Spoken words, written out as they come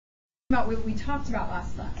about what we talked about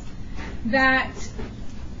last class, that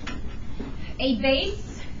a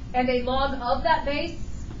base and a log of that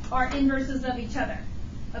base are inverses of each other.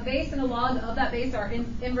 A base and a log of that base are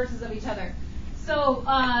inverses of each other. So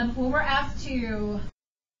when we're asked to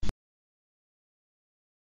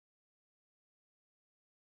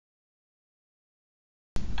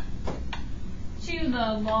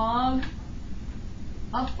the log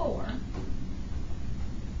of 4,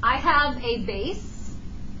 I have a base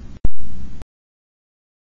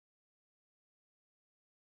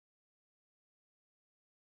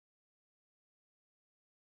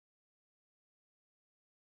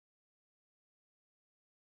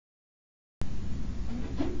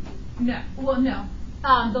No.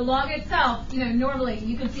 The log itself, normally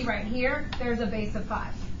you can see right here, there's a base of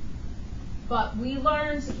 5. But we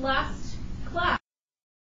learned last class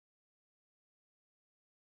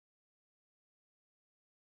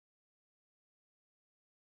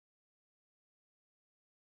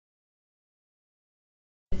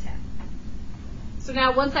So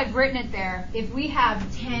now once I've written it there, if we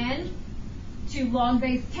have 10 to log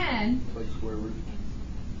base 10,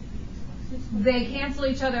 they cancel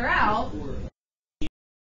each other out.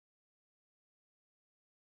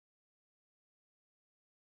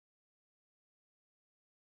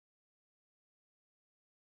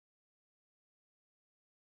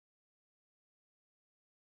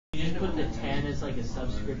 You just put the 10 as like a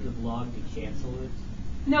subscript of log to cancel it?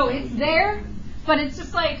 No, it's there, but it's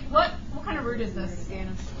just like, what kind of root is this,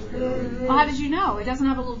 Shannon? Well, how did you know? It doesn't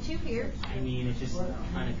have a little 2 here. I mean, it's just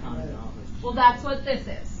kind of common knowledge. Well, that's what this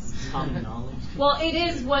is. Common knowledge? Well, it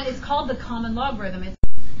is what is called the common logarithm. It's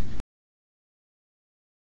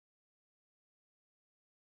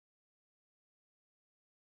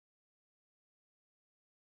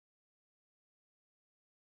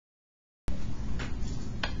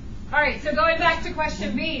all right, so going back to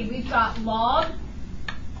question B, we've got log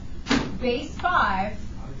base 5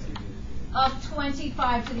 of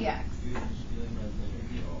 25 to the x.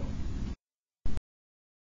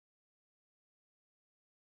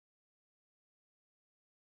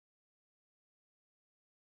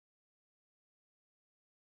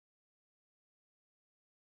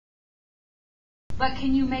 But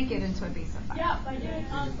can you make it into a base of 5? Yeah, by doing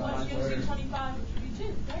log gives you 25, which would be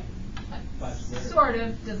 2, right? Sort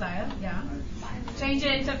of, Josiah, yeah. Change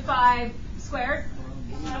it to 5 squared.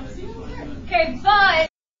 Okay, but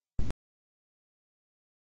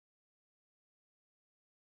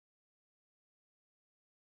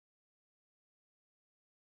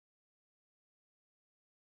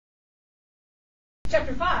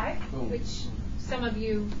chapter 5, which some of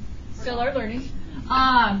you still are learning,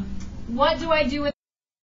 what do I do with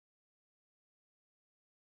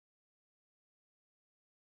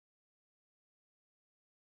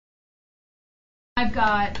I've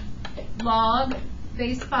got log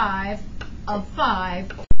base 5 of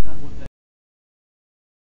 5.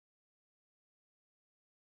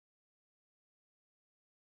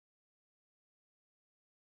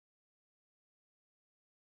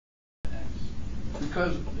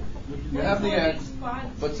 Because you have the x,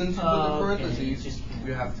 but since you put the parentheses,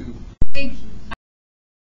 you have to.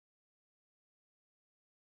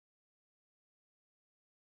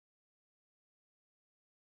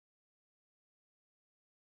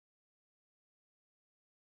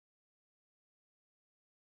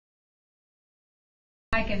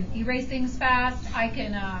 I can erase things fast. I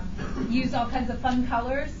can use all kinds of fun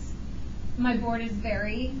colors. My board is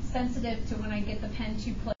very sensitive to when I get the pen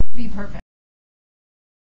to be perfect.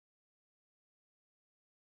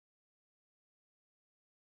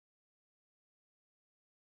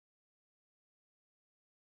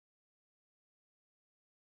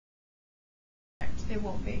 It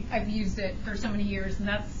won't be. I've used it for so many years, and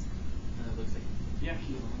that's. Looks like, yeah.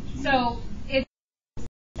 So it's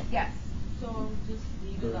yes. So just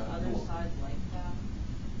leave the other side like that.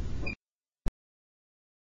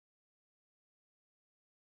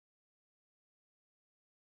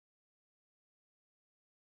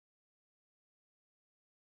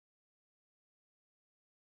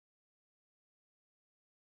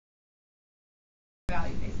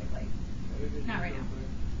 Value basically. Not right now.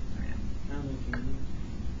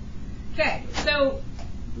 Okay, so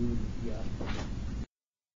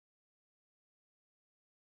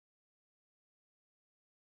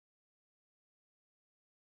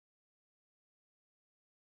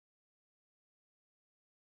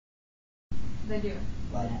they do.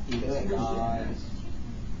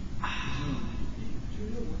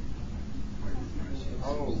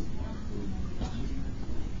 Oh.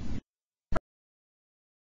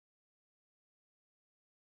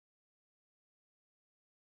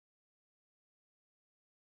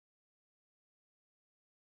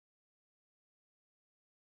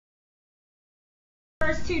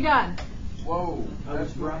 first two done. Whoa,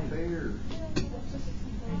 that's not fair.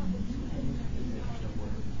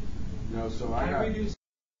 No, so I got.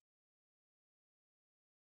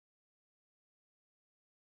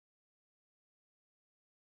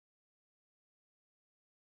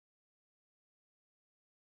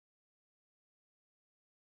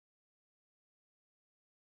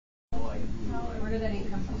 Where did that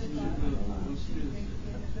 8 come from?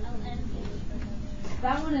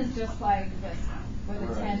 That one is just like this one, where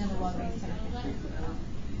the 10 and the log base 10.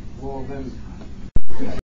 Well, then.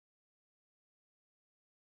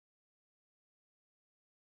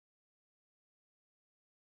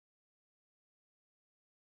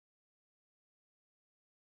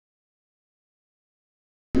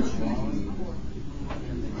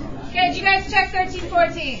 Okay, did you guys check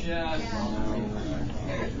 1314? Yeah.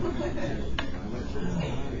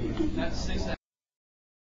 That's 6.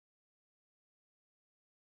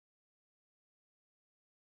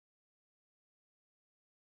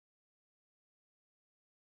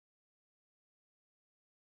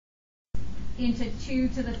 Into 2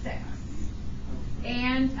 to the 6.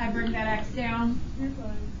 And I bring that x down.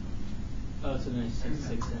 Oh, so then it's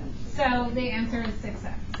 6x. So the answer is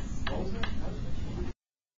 6x.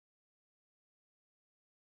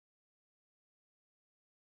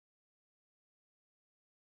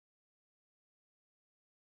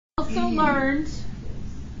 Also learned,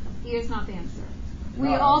 E is not the answer.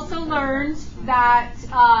 We also learned that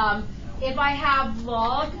if I have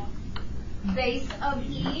log base of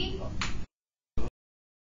E,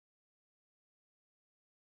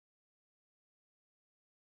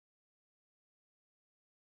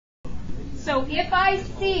 so if I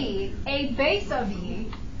see a base of E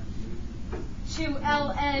to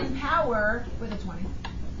ln power with a 20,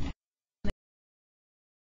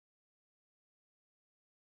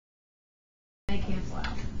 they cancel out.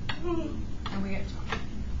 And we get 20.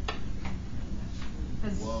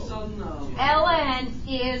 Ln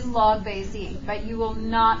is log base E, but you will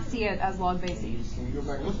not see it as log base E. Can we go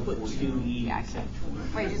back to Put 2e. Yeah, I can.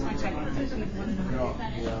 Wait, just want to check it. No,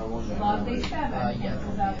 yeah, I want that. Log base 7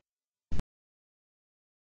 cancels out.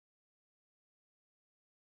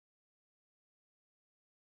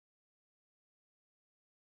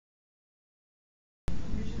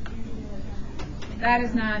 That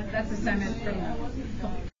is not, that's assignment for you.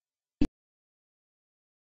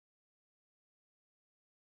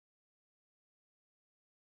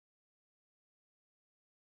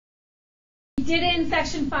 You did it in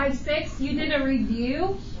section 5-6. You did a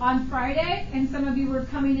review on Friday, and some of you were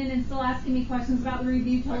coming in and still asking me questions about the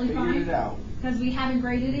review. Totally fine. I figured it out. Because we haven't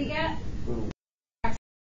graded it yet. Boom.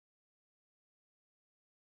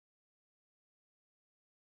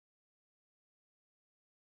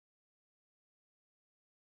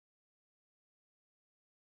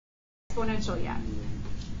 Exponential yet.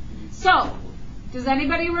 So, does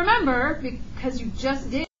anybody remember, because you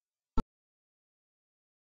just did,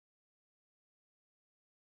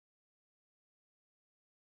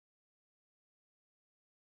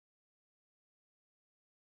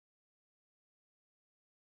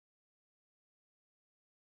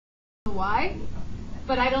 y,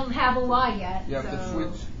 but I don't have a y yet. You have to so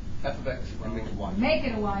switch f of x and make it y. make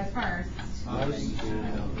it a y first. I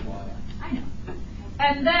I know.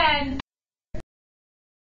 And then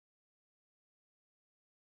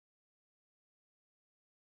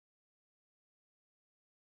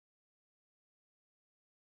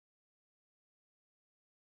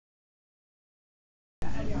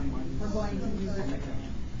we're going to do that.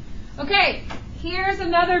 Okay, here's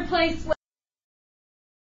another place where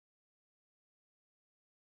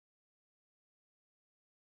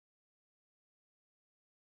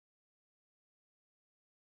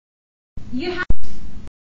you have.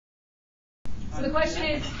 So the question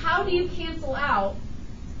is, how do you cancel out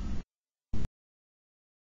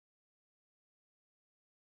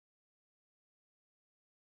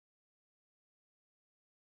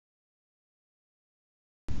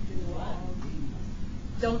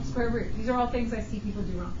don't square root? These are all things I see people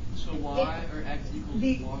do wrong. So y or x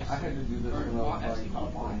equals log. had to do this when I was playing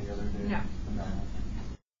popcorn the other day. No.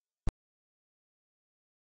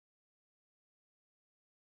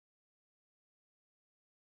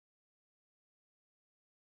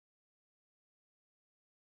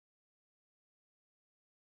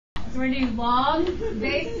 So we're doing log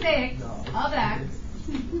base 6 of x.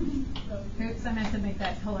 Oops, I meant to make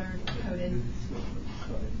that color coded.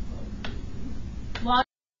 Log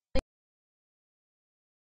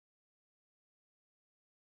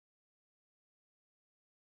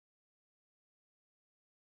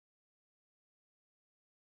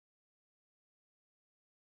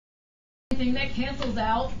anything that cancels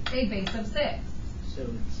out a base of 6. So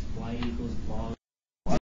it's y equals log.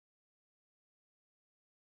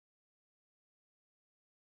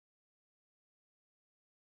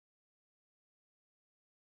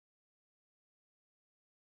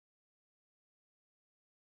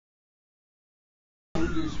 What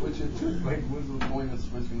would you switch it to? Like, what's the point of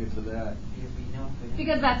switching it to that?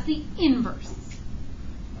 Because that's the inverse.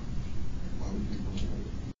 Why would you do that?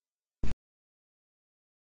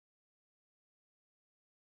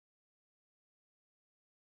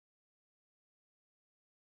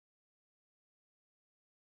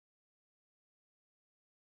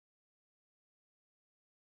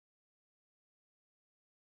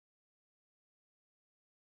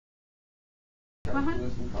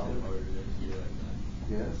 Calculus in college.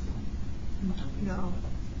 Yes. No.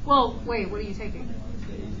 Well, wait, what are you taking?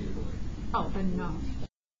 Oh, then no.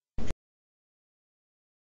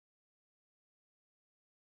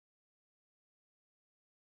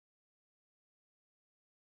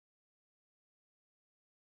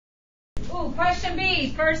 Ooh, question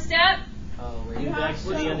B, first step. Oh, read back to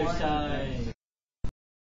the other side.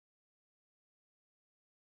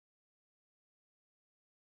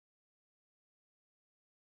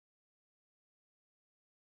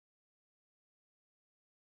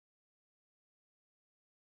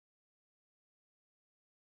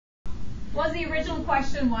 Was the original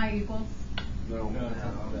question y equals? No.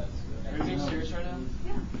 Are you being serious right now?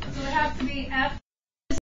 Yeah. So it has to be f.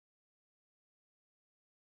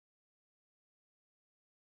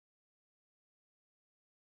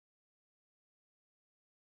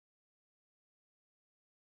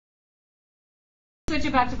 Switch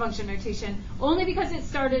it back to function notation, only because it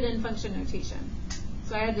started in function notation.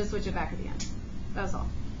 So I had to switch it back at the end. That's all.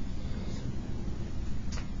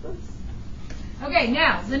 Oops. Okay,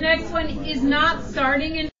 now the next one is not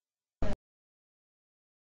starting in.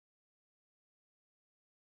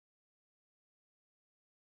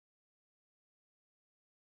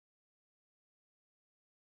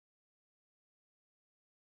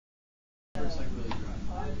 It's like really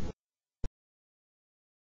dry.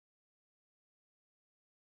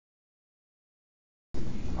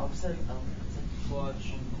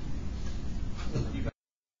 Clutch.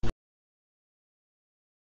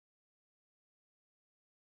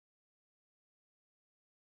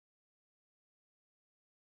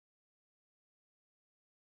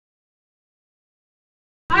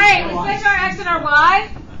 All right, we switch our x and our y.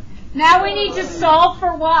 Now we need to solve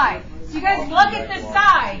for y. So you guys look at this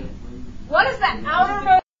side. What is the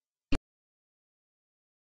outermost?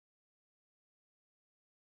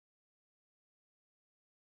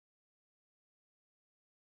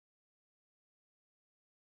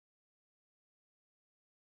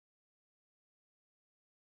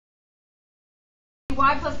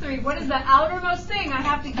 Y plus 3. What is the outermost thing I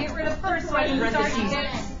have to get rid of first so I can start to get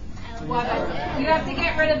what? You have to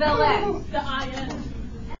get rid of ln. The IN.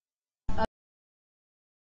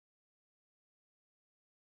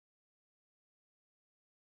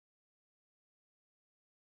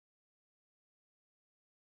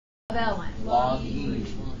 Of ln. Log E.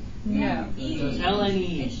 No. ln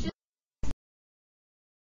e.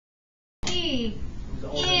 E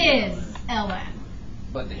is ln.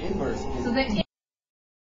 But the inverse is. So the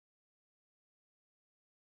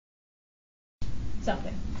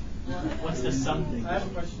something. What's the something? I have a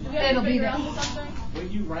question. It'll be there.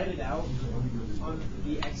 When you write it out on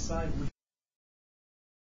the x side, would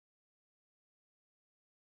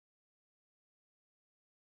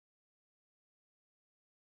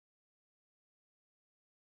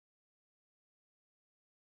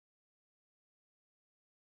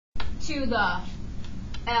To the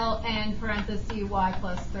ln parenthesis y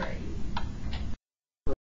plus 3.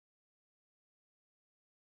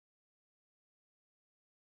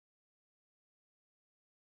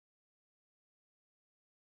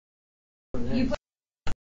 You put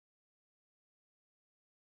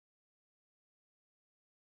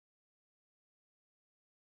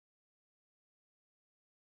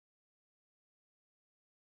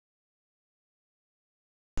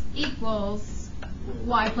equals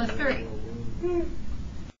y plus 3.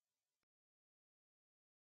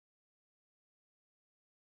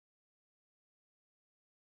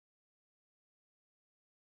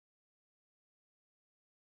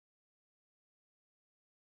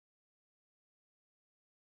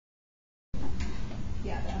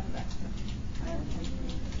 Yeah,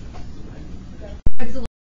 that's a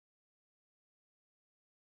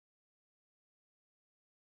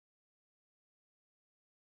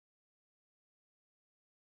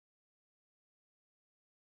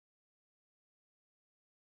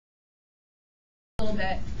little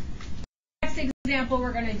bit. Next example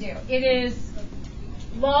we're going to do. It is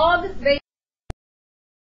log base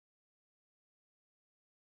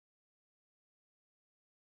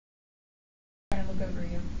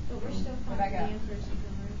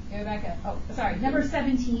go back up. Oh, sorry, number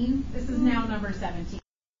 17. This is now number 17.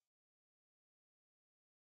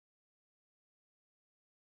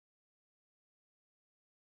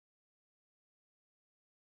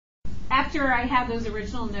 After I had those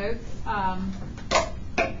original notes,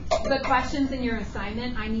 the questions in your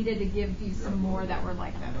assignment, I needed to give you some more that were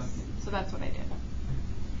like this. So that's what I did.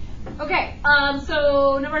 Okay,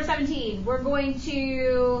 so number 17, we're going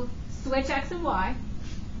to switch x and y,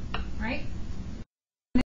 right?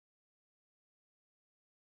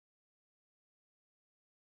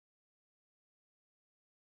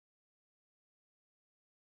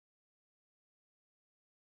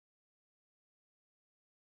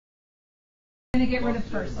 I'm going to get rid of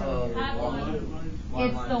first. Add one.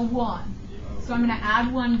 It's the 1. So I'm going to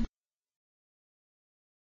add 1.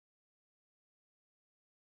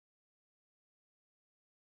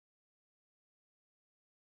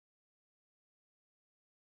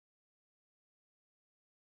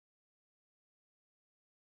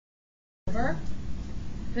 Over.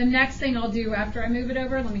 The next thing I'll do after I move it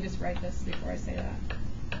over, let me just write this before I say that.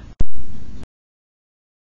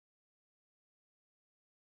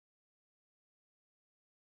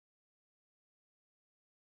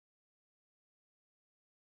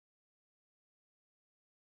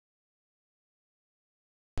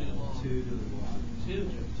 Two.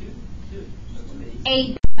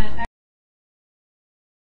 8.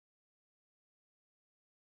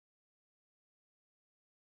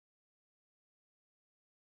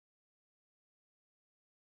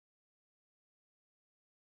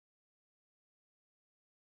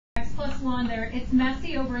 X plus 1 there. It's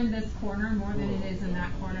messy over in this corner more than it is in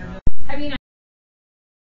that corner. I mean,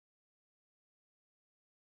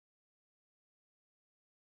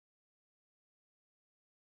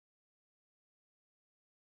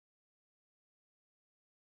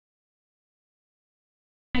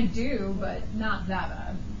 I do, but not that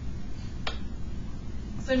bad.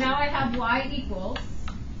 So now I have y equals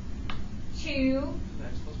 2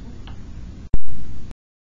 X plus 1.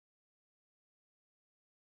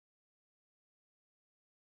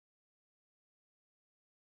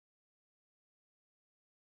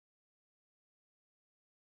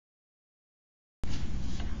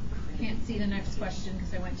 Can't see the next question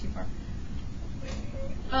because I went too far.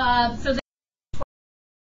 So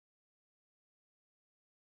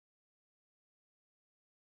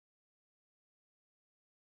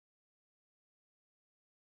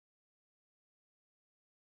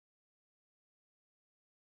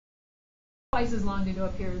twice as long to go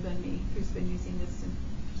up here than me, who's been using this since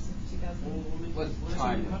 2000. What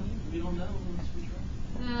time? We don't know. Let's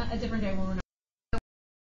retry. A different day when we're not.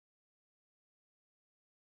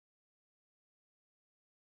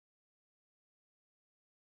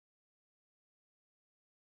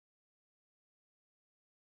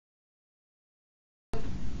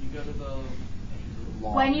 You go to the.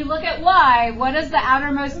 When you look at y, what is the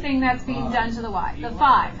outermost thing that's being done to the y? The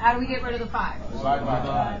 5. How do we get rid of the 5? Divide by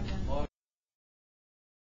 5.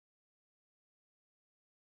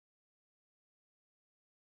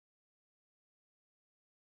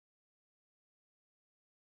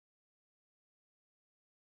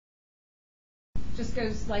 Just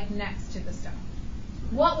goes like next to the stuff.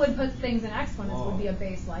 What would put things in exponents would be a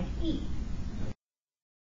base like e.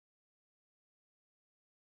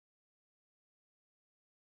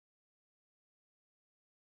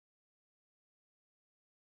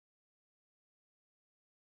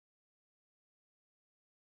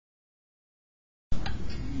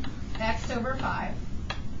 X over 5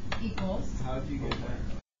 equals. How do you get there?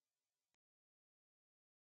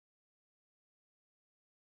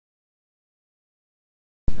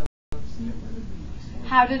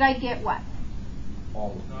 How did I get what?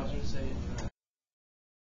 All of No, I was them. going to say.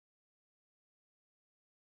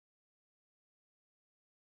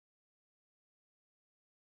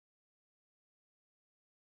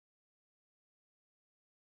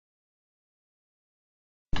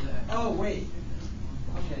 Oh, wait.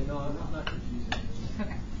 Okay, no, I'm not confusing.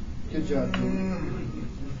 Okay. Good job, Ln.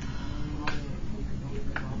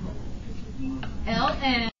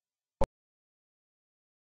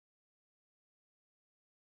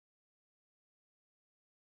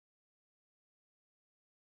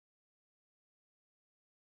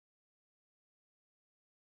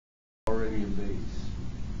 Already in base.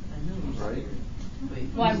 Right?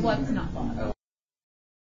 Why? What's not log?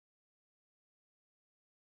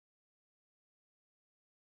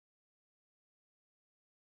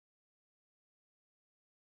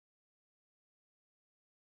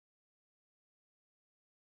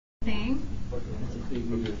 Thing.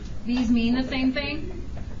 These mean the same thing,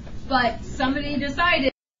 but somebody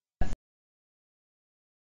decided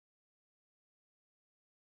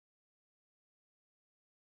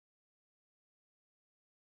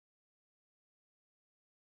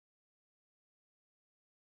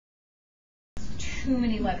too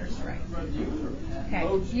many letters to write. Okay,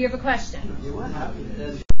 do you have a question? What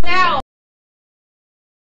happened? Now.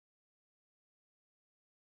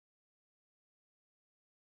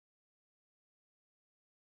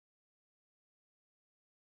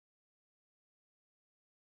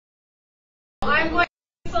 I'm going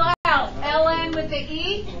to cancel out ln with the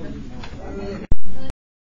e.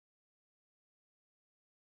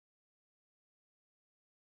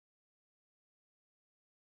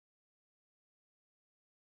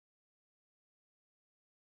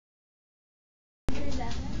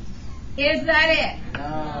 Is that it?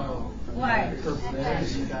 No. What?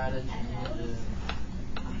 Got it.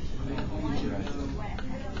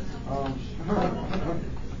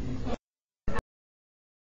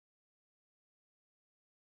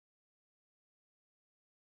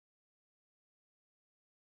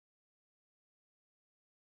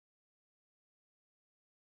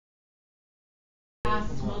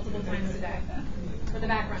 Asked multiple times today for the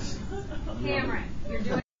background. Cameron, you're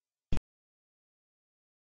doing.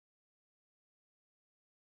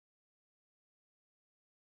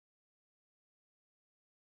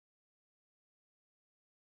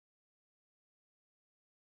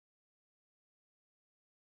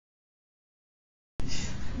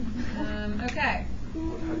 Okay.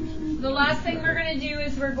 The last thing we're going to do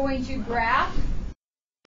is we're going to graph.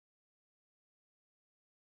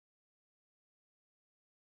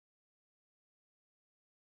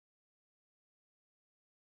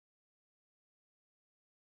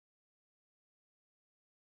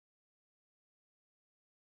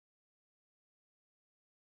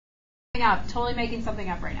 Up, totally making something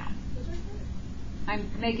up right now.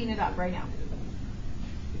 I'm making it up right now.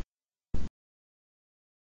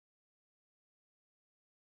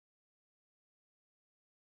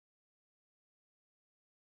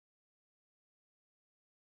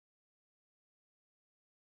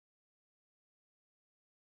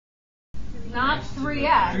 Not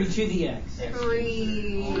 3x. 3 to the x. 3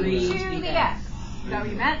 to the x. Is that what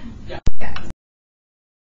you meant? Yeah. Yes.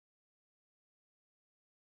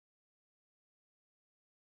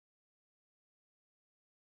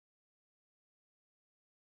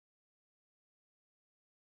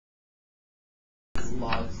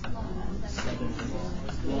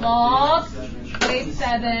 Log base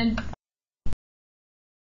 7.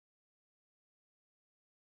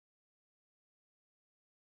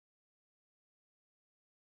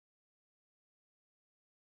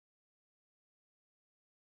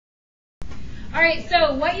 All right,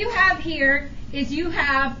 so what you have here is you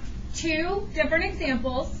have two different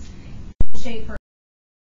examples. Shape for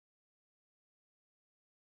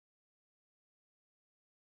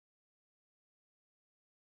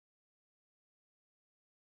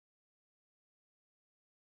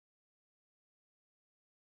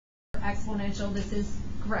exponential, this is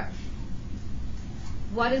growth.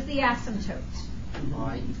 What is the asymptote?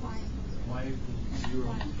 Y. Y equals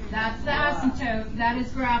 0. That's the asymptote. That is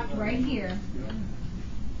graphed right here.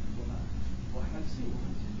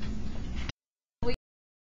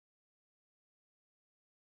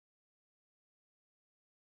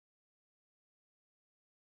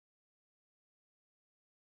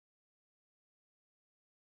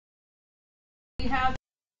 We have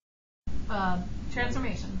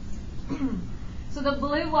transformations. So the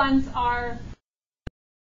blue ones are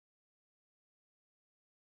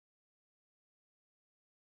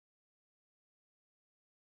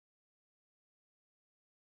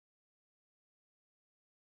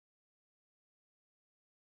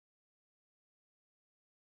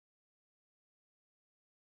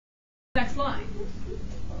next line.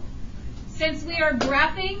 Since we are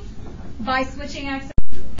graphing by switching x,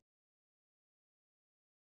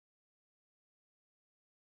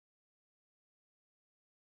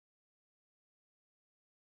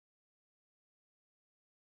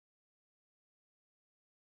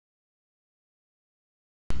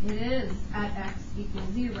 it is at x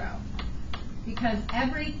equals 0 because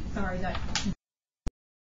every that.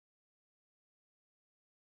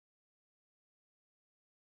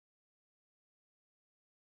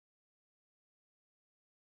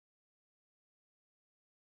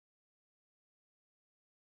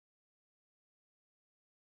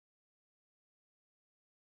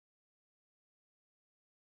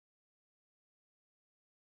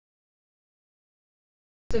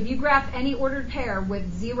 So if you graph any ordered pair with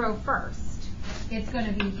 0 first, it's going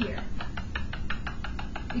to be here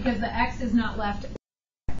because the x is not left.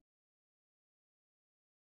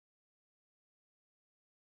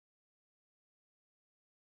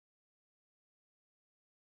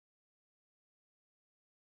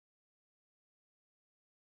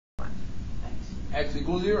 X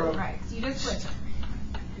equals 0. Right, so you just switch them.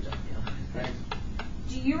 Thanks.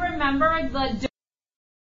 do you remember the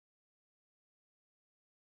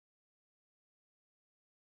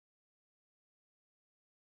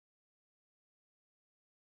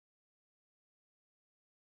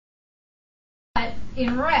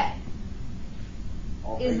in red?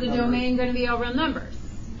 Is the domain going to be all real numbers?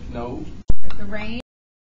 No. The range?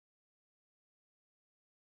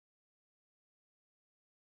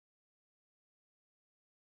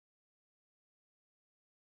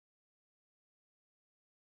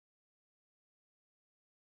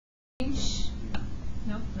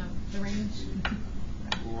 Nope, no, the range.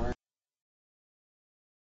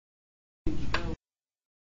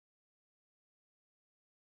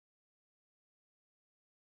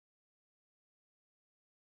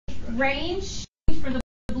 Range for the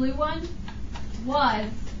blue one was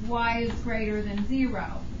y is greater than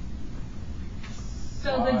 0.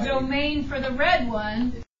 So the domain for the red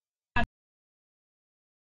one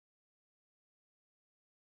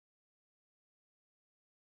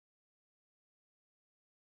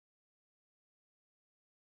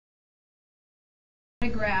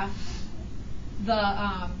graph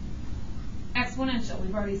the exponential.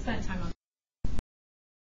 We've already spent time on that.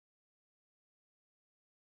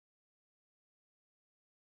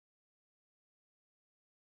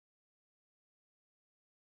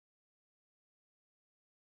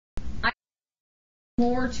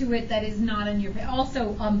 More to it that is not on your page.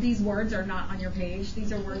 Also, these words are not on your page.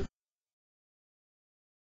 These are words.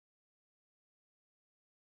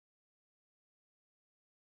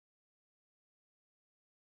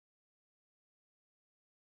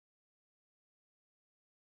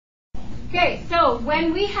 Okay, so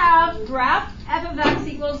when we have graph f of x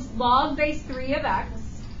equals log base 3 of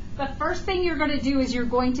x, the first thing you're going to do is you're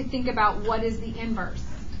going to think about what is the inverse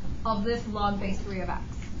of this log base 3 of x.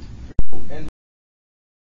 And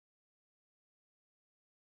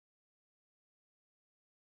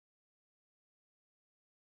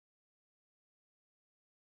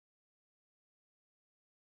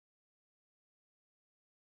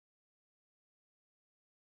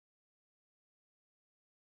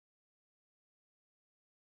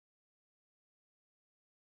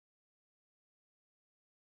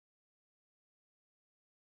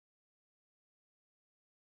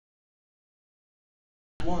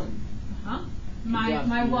one. Uh-huh.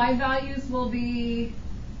 My y values will be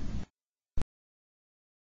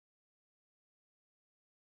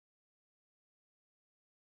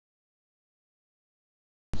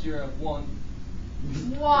Zero, one.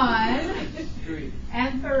 1 Three.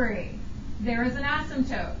 and 3. There is an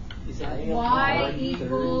asymptote. Is that Y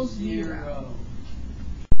equals 0. Zero.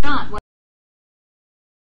 Not. What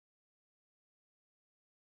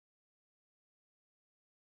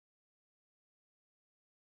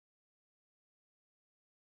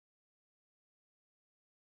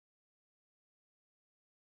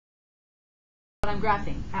I'm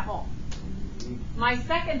graphing at all. My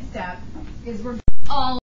second step is we're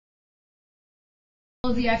all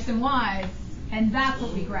of the x and y's, and that's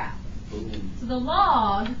what we graph. So the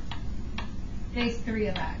log base 3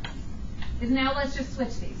 of x is now, let's just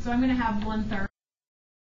switch these. So I'm going to have 1/3.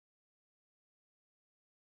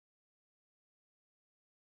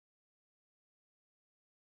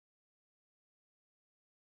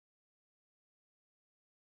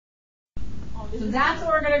 So that's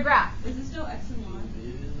what we're going to graph. Is it still x and y?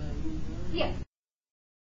 Yeah.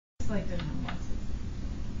 Just like there's no x's.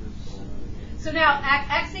 So now at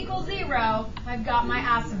x equals 0, I've got my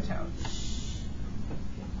asymptote.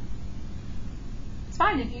 It's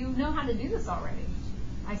fine if you know how to do this already.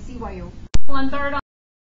 I see why you're 1/3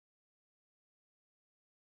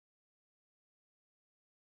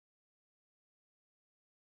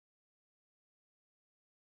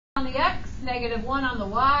 on the x, -1 on the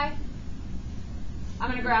y. I'm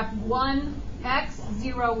going to graph 1x,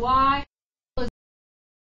 0y.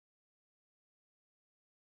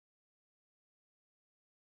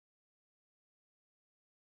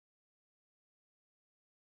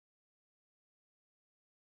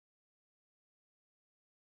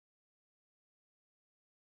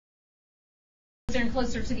 Closer and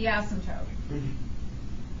closer to the asymptote.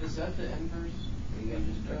 Is that the inverse?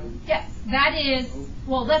 Yes, that is,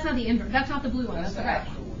 well, that's not the inverse. That's not the blue one. That's the red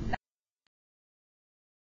actual one. one.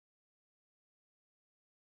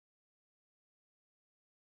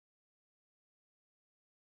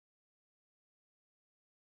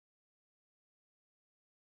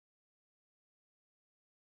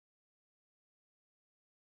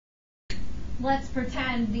 Let's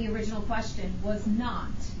pretend the original question was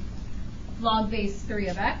not log base 3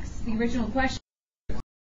 of x. The original question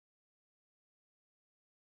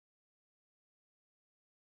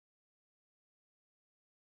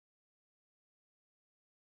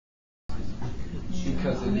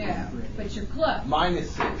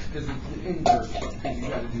minus 6 because it's the inverse. Because you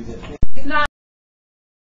got to do this. It's not.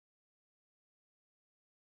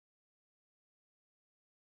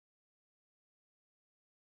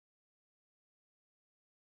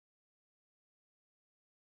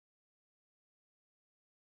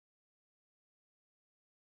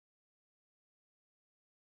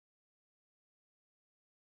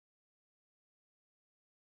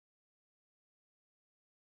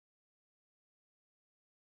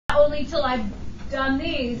 Only till I've done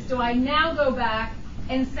these do I now go back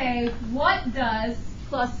and say, what does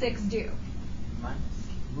plus 6 do?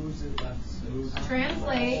 Moves it left 6.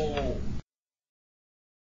 Translate. Oh.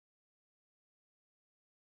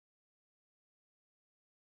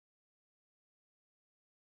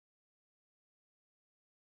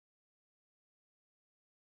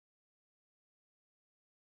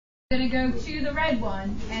 I'm going to go to the red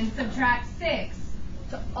one and subtract 6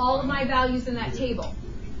 to all of my values in that table.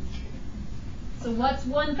 So what's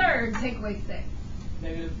 1/3 take away 6?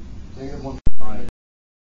 Negative. Negative 1.5.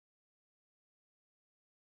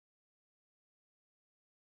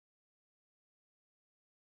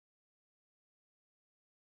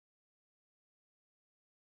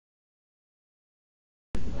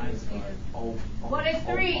 What is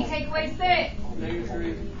 3 take away 6? Negative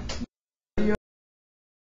 3.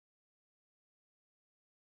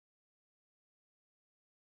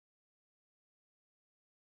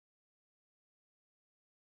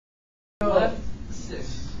 Left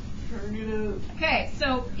 6. Turn it up. Okay,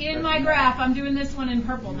 so in my graph, I'm doing this one in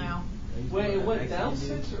purple now. Wait, it went down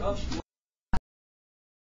 6 or up?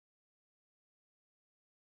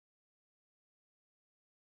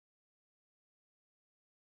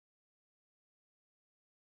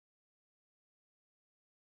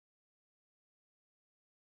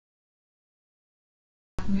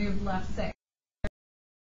 Moved left 6.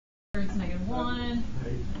 It's negative 1.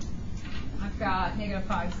 I've got negative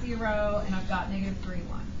 5, 0, and I've got negative 3,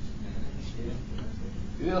 1.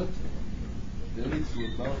 Yeah. Denise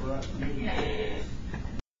was about right. Yeah.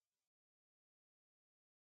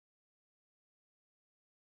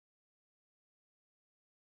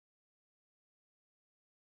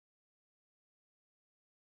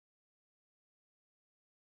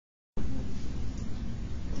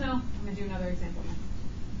 So I'm going to do another example now.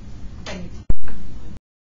 I need to.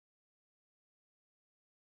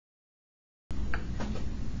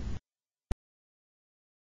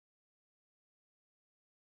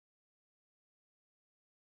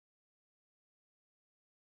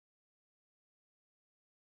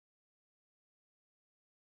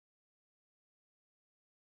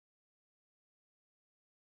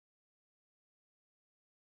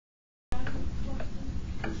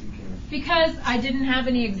 Because I didn't have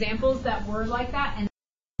any examples that were like that, and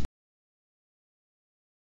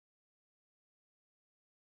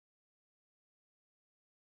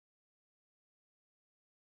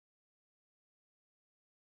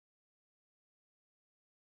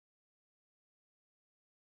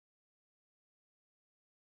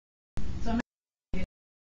so I'm going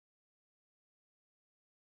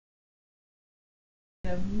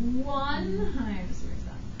to 1. I have to erase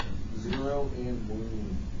that. 0 and 1.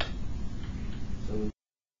 So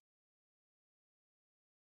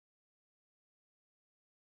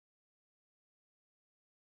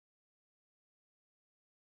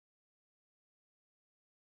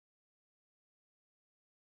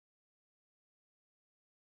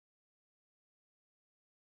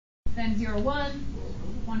Then 0, 1.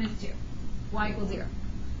 1 is 2. Y equals 0.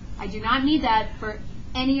 I do not need that for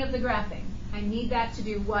any of the graphing. I need that to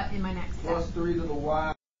do what in my next step? plus 3 to the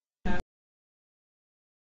y.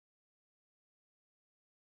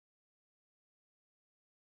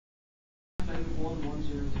 Negative 1, 1,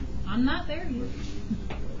 0, 0. I'm not there yet.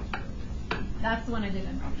 That's the one I did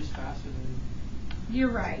in. I'm just fascinated. You're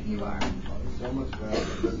right, you are. So much better,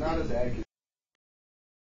 but not as accurate.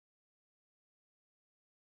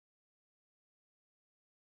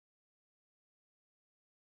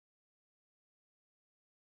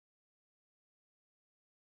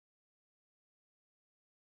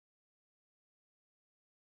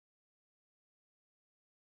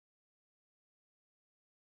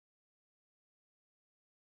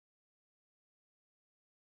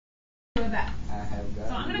 With that. I have got.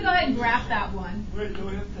 So I'm going to go ahead and graph that one. Wait, do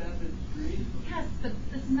we have to have a degree? Yes, but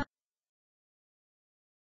it's not.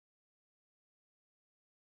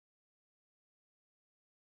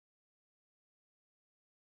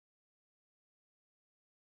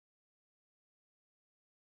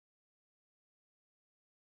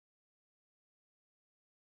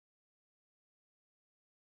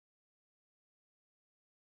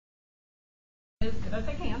 As good as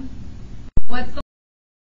I can. What's the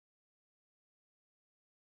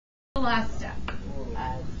the last step.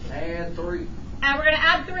 Add 3. And we're going to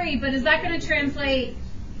add 3, but is that going to translate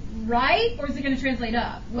right, or is it going to translate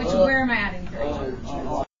up? Where am I adding 3?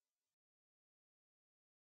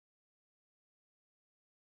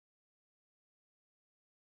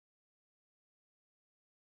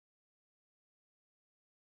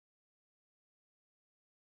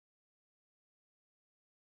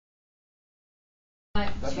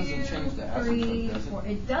 That doesn't change the asymptote, does it? 4.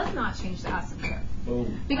 It does not change the asymptote.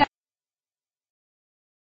 Boom. Because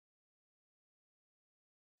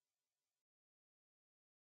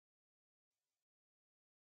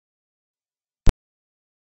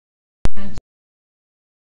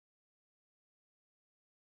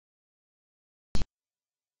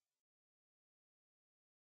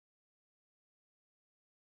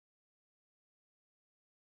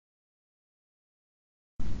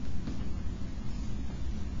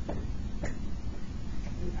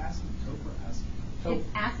it's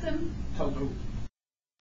asymptote.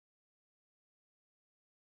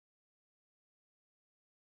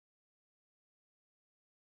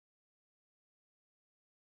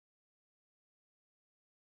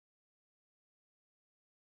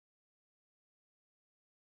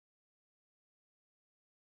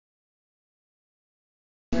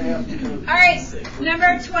 Alright,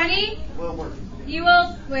 number 20. You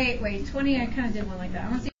will, wait, 20, I kind of did one like that. I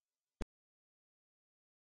want to see.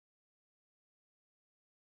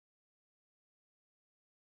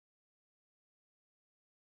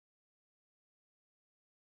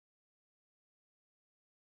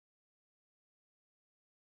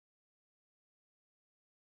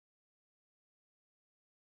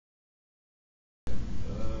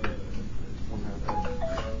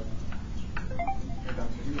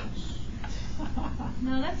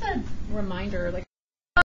 No, that's a reminder. Like.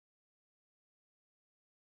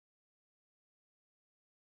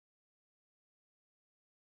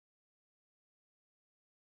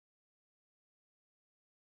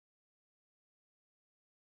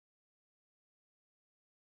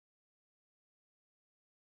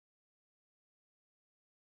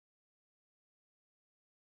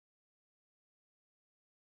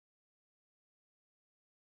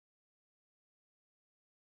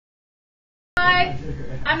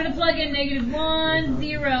 I'm going to plug in -1,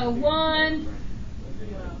 0, 1.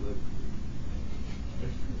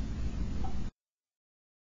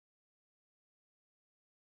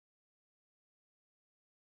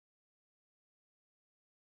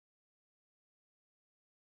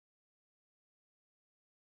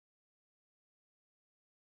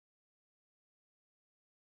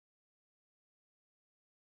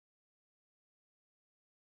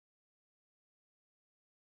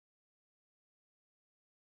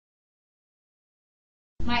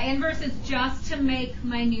 My inverse is just to make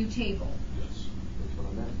my new table. Yes, that's what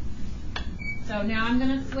I meant. So now I'm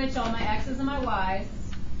going to switch all my x's and my y's.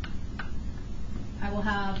 I will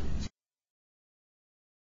have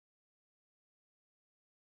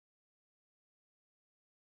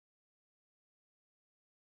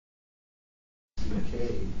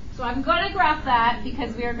Okay. so I'm going to graph that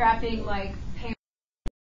because we are graphing like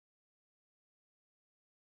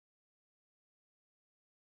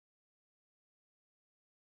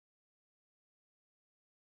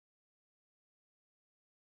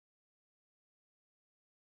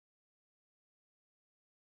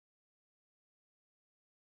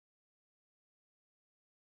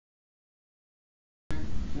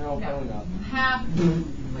No, probably not. half.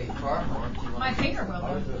 Wait, for our homework, do you want My finger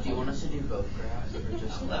will. Do you want us to do both graphs or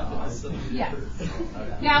just that? Yes.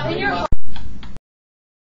 Now in your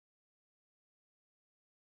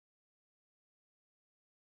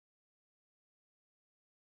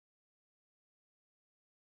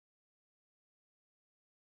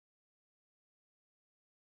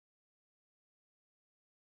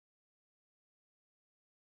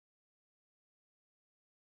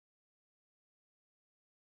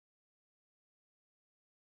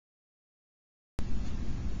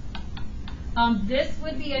this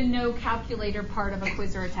would be a no calculator part of a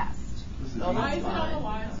quiz or a test. Why is it on the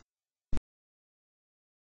lines?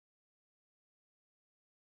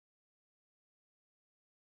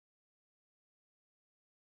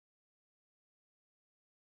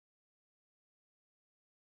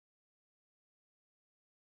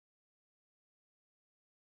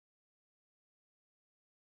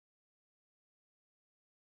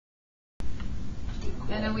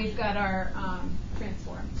 And then we've got our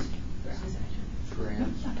transforms.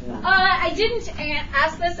 Transform. I didn't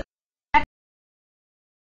ask this.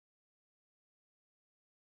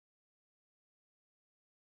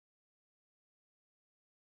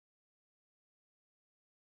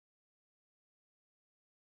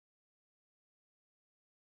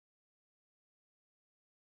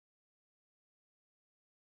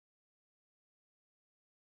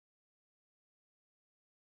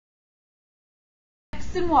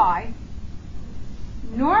 X and Y,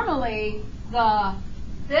 normally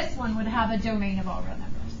this one would have a domain of all real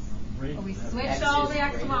numbers. But we switched all the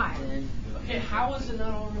X and Y. Okay, how is it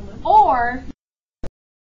not all real numbers? Or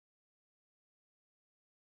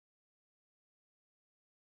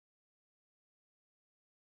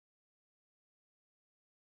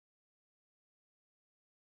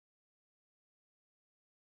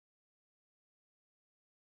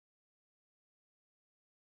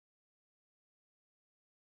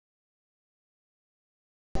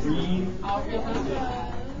All real numbers.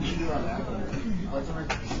 What's our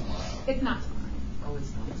it's not Oh,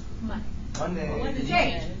 it's not. Monday. Monday.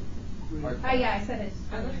 Change. Oh yeah, I said it.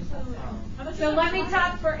 Oh. So let me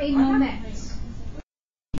talk for a moment.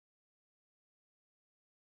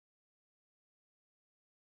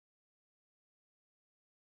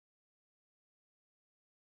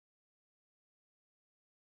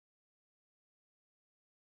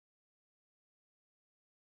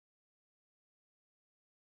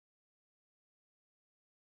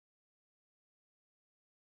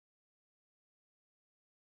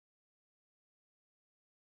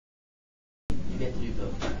 You get to do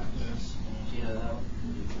both graphs. Do you know that one?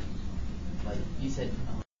 Like, you said.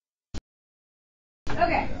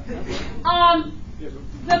 Okay.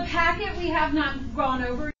 The packet we have not gone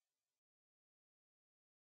over.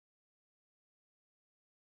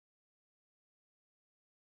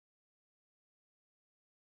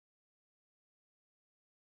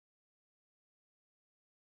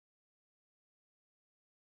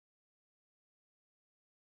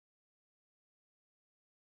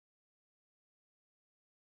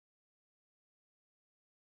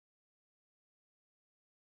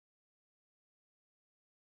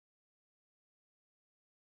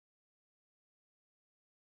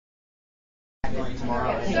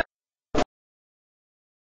 Tomorrow.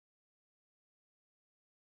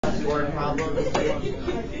 Word problem. The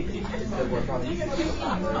word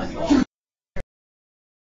problem.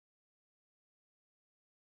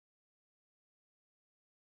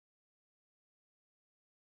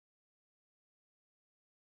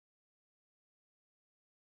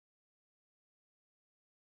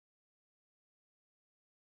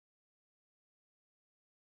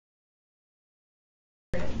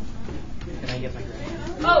 Can I get my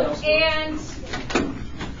graph? Oh, and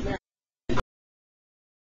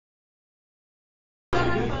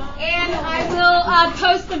I will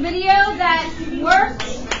post the video that worked.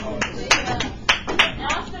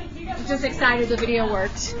 Just excited the video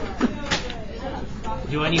worked.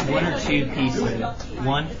 Do I need one or two pieces?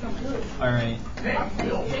 One? Alright.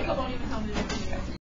 Jacob won't even tell me.